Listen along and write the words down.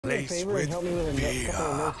a favor and help me with a couple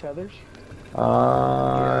of no tethers?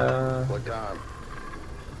 Yeah. What time?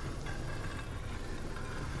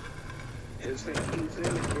 He's in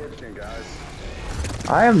the kitchen, guys.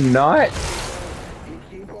 I am not. You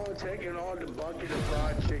keep on taking on the bucket of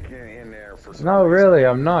fried chicken in there for some No, reason. really,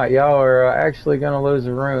 I'm not. Y'all are actually gonna lose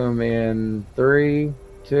a room in 3,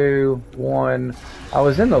 2, 1. I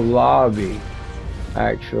was in the lobby,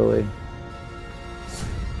 actually.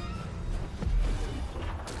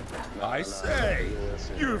 I say,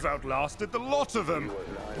 you've outlasted the lot of them.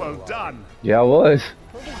 Well done. Yeah, I was.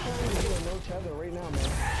 Perfect time to do a no tether right now, man.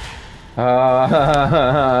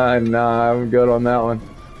 Nah, I'm good on that one.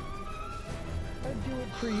 I'd do it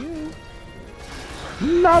for you.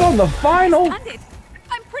 Not on the final. Done it.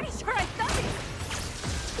 I'm pretty sure I've done it.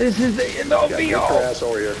 This is the end all Yeah, be get your all. ass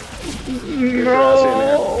over here.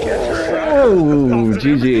 No. Get your ass. Oh, After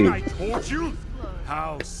everything I GG. taught you?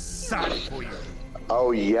 How sad for you.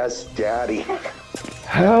 Oh, yes, Daddy.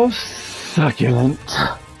 How succulent.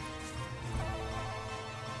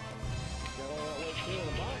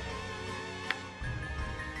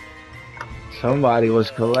 Somebody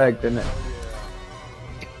was collecting it.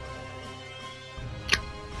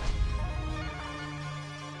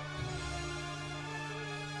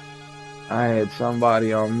 I had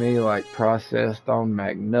somebody on me like processed on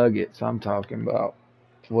McNuggets. I'm talking about.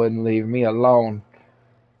 Wouldn't leave me alone.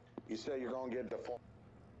 You say you're going to get the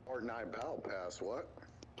Fortnite Battle Pass, what?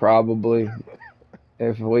 Probably.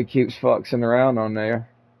 If we keeps fucking around on there.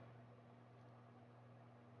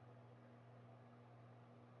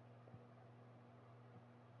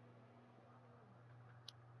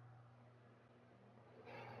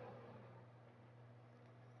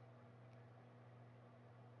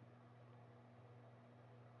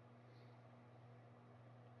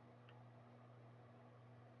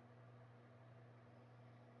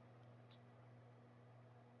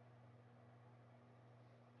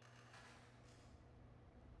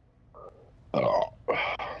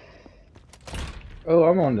 Oh,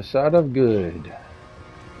 I'm on the side of good.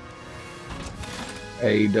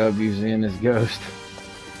 AEW's in as Ghost.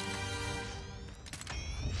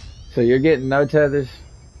 So you're getting no tethers?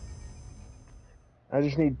 I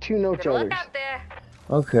just need 2 no Good luck tethers. out there.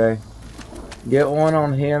 Okay. Get one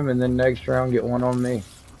on him and then next round get one on me.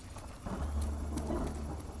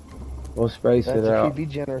 We'll space That's it if out. you'd be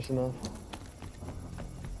generous enough.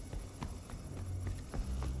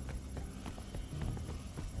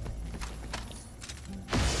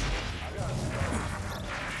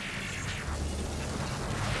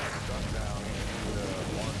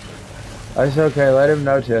 That's okay, let him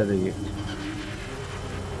no tether you.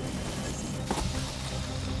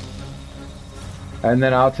 And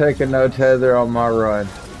then I'll take a no tether on my run.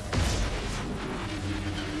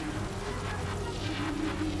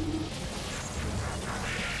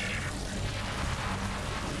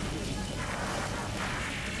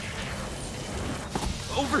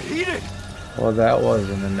 Overheated. Well, that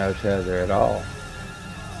wasn't a no tether at all.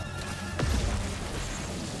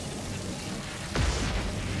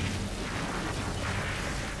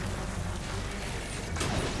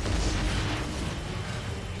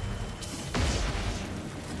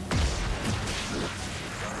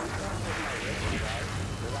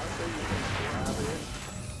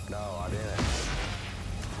 No, I didn't.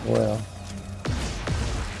 Well,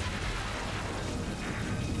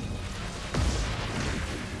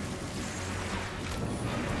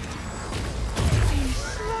 He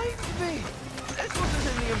sniped me! That wasn't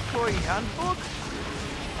in the employee handbook.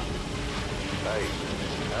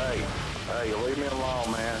 Hey, leave me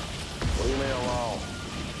alone, man. Leave me alone.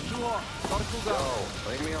 Too hot. Gotta cool down. Go,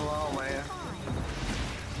 leave me alone, man.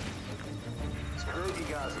 Screw you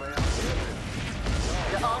guys, man. I'm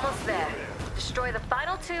kidding. You're almost there. Destroy the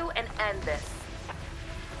final 2 and end this.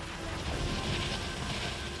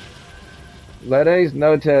 let Ace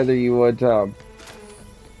no tether you one time.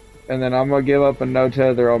 And then I'm gonna give up a no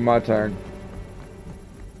tether on my turn.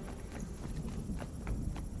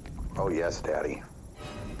 Oh, yes, Daddy.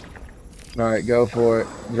 Alright, go for it.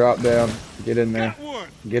 Drop down. Get in there.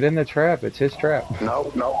 Get in the trap. It's his trap.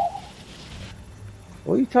 Nope, nope.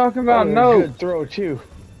 What are you talking about? That was a No. good throw too.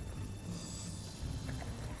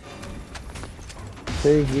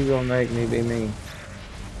 See, you gonna make me be mean.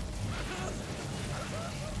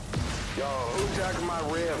 Yo, who's jacking my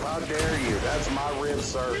rib? How dare you? That's my rib,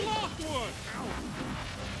 sir.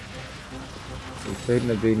 He's fitting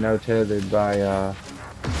to be no tethered by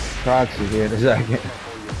Proxy here in a second.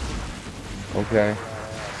 Okay.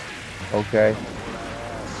 Okay.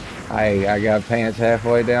 Hey, I got pants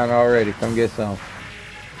halfway down already. Come get some.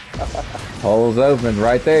 Hole's open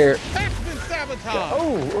right there.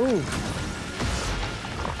 Oh,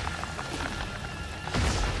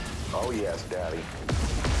 Oh yes, Daddy.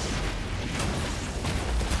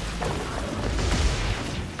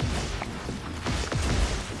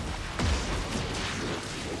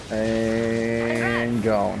 And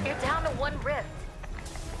gone. You're down to one rift.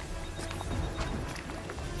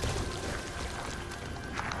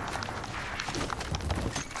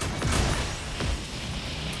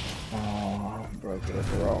 Oh, I broke it at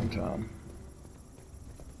the wrong time.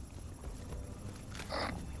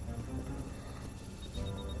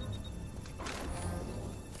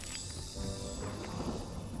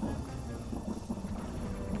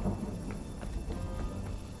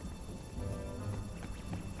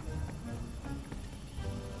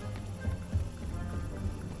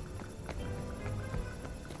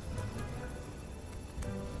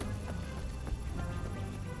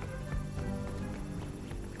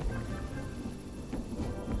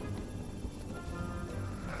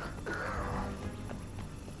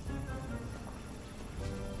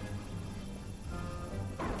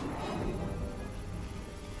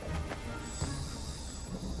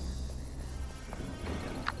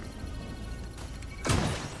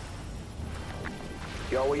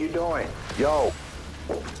 Yo, what you doing? Yo.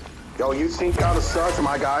 Yo, you sneak out of such,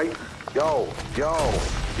 my guy. Yo, yo,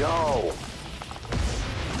 yo.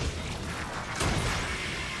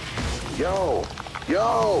 Yo,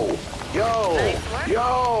 yo, yo, Nice work.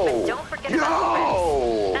 yo, But don't forget about rifts.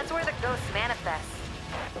 yo. That's where the ghosts manifest.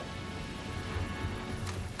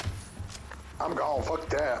 I'm gone, fuck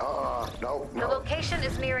that. Nope, The no. location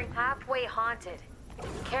is nearing halfway haunted.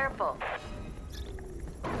 Careful.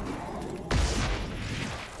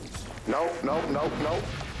 Nope, nope, nope, nope.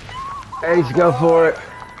 Ace, go for it.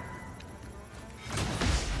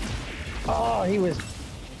 Oh, he was.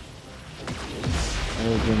 I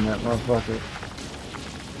was in that motherfucker.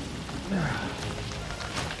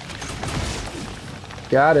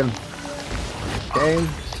 Got him. Game,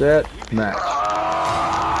 set, match.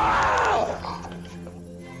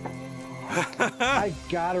 I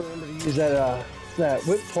gotta remember to use that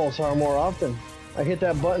whip pulsar more often. I hit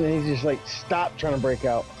that button and he's just like stopped trying to break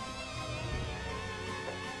out.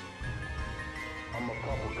 I'm a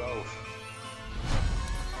couple ghosts.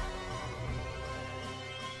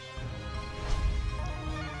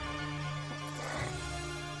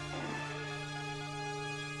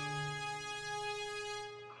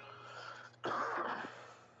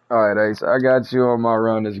 Alright, Ace, I got you on my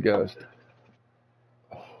run as Ghost.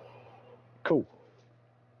 Cool.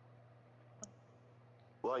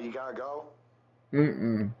 Well, you gotta go?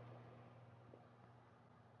 Mm-mm.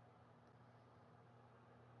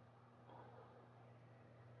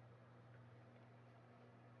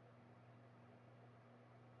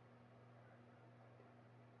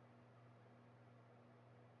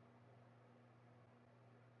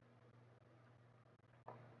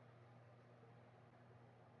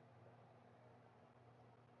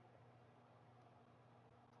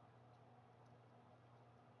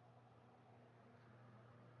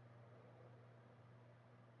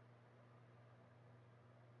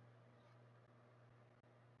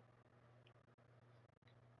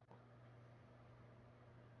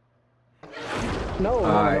 No, no,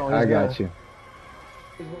 Alright, no. I got you.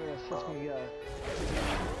 He's gonna assist me.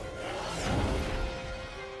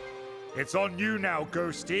 It's on you now,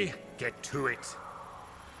 Ghosty. Get to it.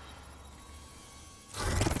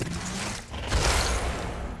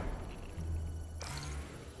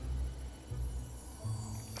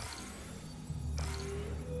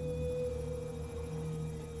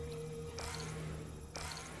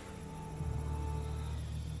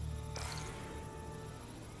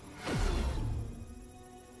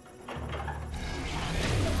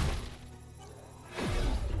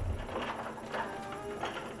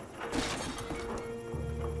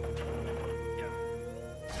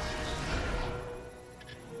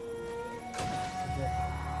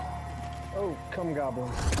 Oh, come goblin.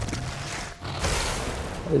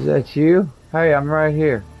 Is that you? Hey, I'm right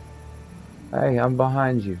here. Hey, I'm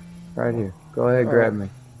behind you. Right here. Go ahead, grab me.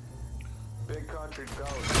 Big country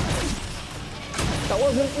ghost. That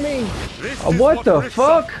wasn't me. This What is the rifts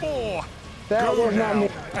are fuck? for. That Go was not now me.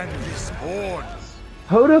 and respawn.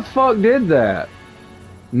 Who the fuck did that?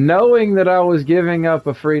 Knowing that I was giving up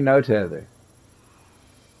a free no tether.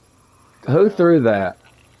 Who threw that?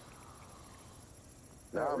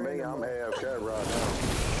 Not me, I'm AFK right now.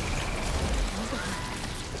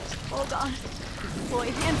 Hold on.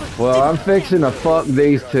 Boy, hand Well, I'm fixing to fuck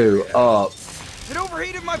these two up. It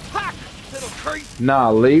overheated my pack, little creep.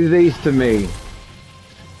 Nah, leave these to me.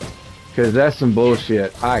 Cause that's some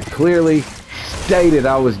bullshit. I clearly stated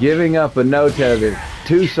I was giving up a no tether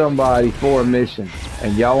to somebody for a mission.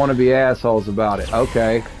 And y'all want to be assholes about it.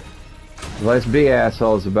 Okay. Let's be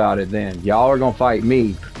assholes about it then. Y'all are gonna fight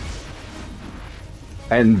me.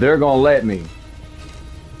 And they're gonna let me.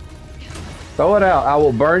 Throw it out. I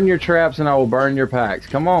will burn your traps and I will burn your packs.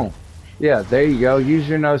 Come on. Yeah, there you go. Use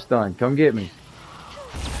your no stun. Come get me.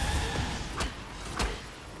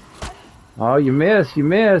 Oh, you miss. You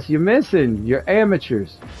miss. You're missing. You're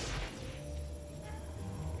amateurs.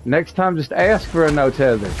 Next time, just ask for a no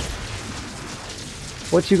tether.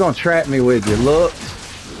 What you gonna trap me with? Your looks?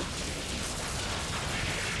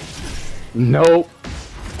 Nope.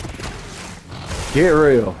 Get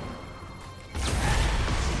real.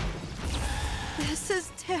 This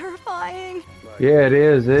is terrifying. Yeah, it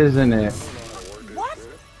is, isn't it? What?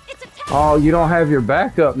 It's a tank. Oh, you don't have your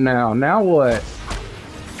backup now. Now what?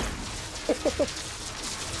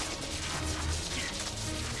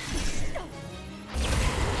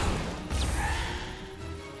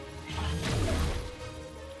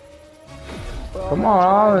 Come on,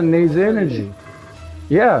 Alan needs energy.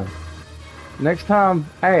 Yeah. Next time,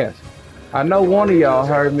 ask. I know one of y'all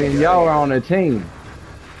heard me and y'all are on a team.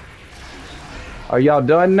 Are y'all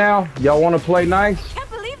done now? Y'all want to play nice? I can't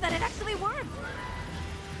believe that it actually worked.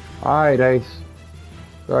 Alright, Ace.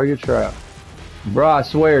 Throw your trap. Bro, I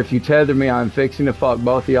swear, if you tether me, I'm fixing to fuck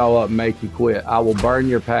both of y'all up and make you quit. I will burn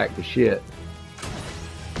your pack to shit.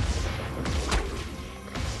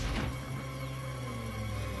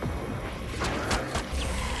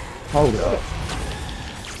 Hold up.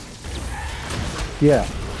 Yeah.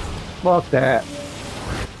 Fuck that.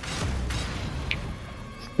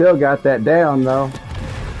 Still got that down though.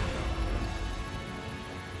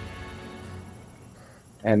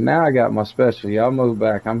 And now I got my special. Y'all move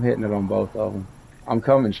back. I'm hitting it on both of them. I'm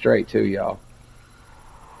coming straight to y'all.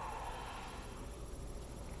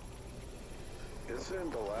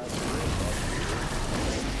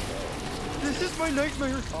 This is my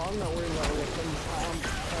nightmare. Oh, I'm not worried about it. I'm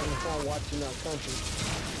having fun watching that country.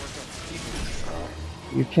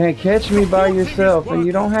 You can't catch me by yourself and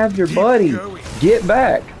you don't have your buddy. Get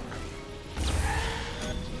back.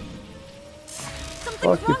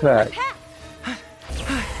 Fuck your pack.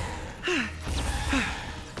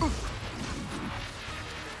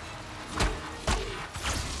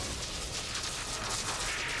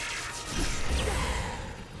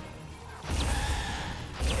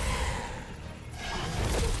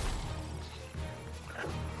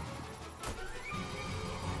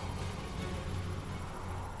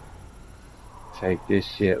 Take this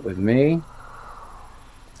shit with me.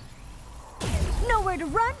 Nowhere to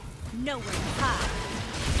run, nowhere to hide.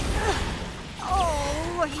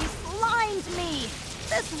 Oh, he slimed me.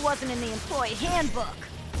 This wasn't in the employee handbook.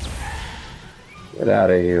 Get out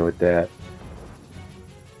of here with that.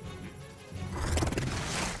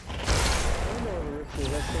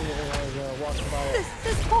 This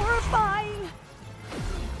is horrifying.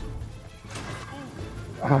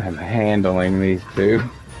 I'm handling these two.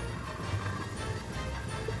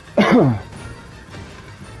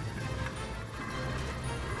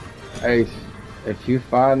 Ace, if you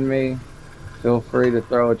find me, feel free to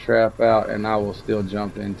throw a trap out and I will still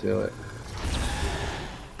jump into it.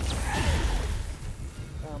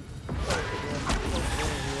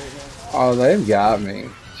 Oh, they've got me.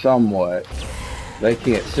 Somewhat. They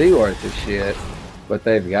can't see worth of shit, but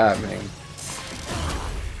they've got me.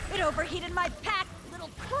 It overheated my pack, little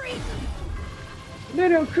creep.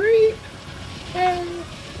 Little creep.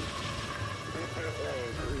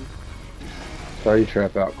 Throw your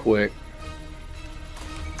trap out quick.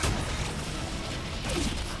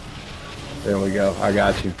 There we go. I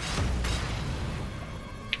got you.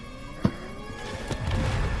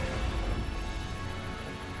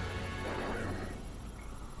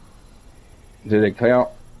 Did it count?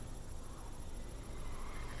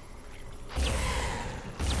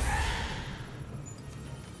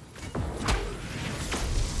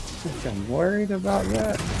 I'm worried about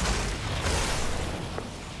that.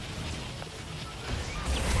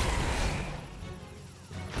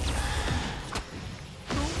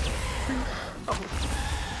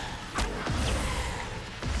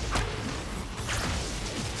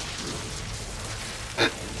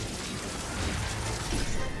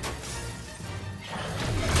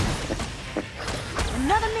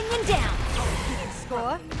 Another minion down. Good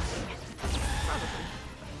score.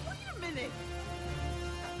 Wait a minute.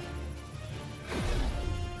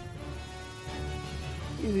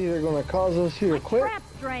 He's either going to cause us here to quit, Trap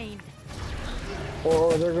drained.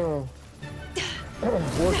 or they're going to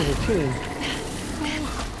work as a team.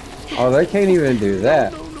 Oh, they can't even do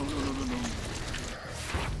that.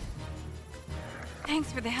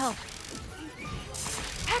 Thanks for the help.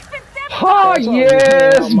 Pack's been sabotaged. Oh, That's all I'm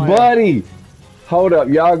yes, saying about my- buddy. Hold up.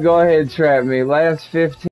 Y'all go ahead and trap me. Last 15.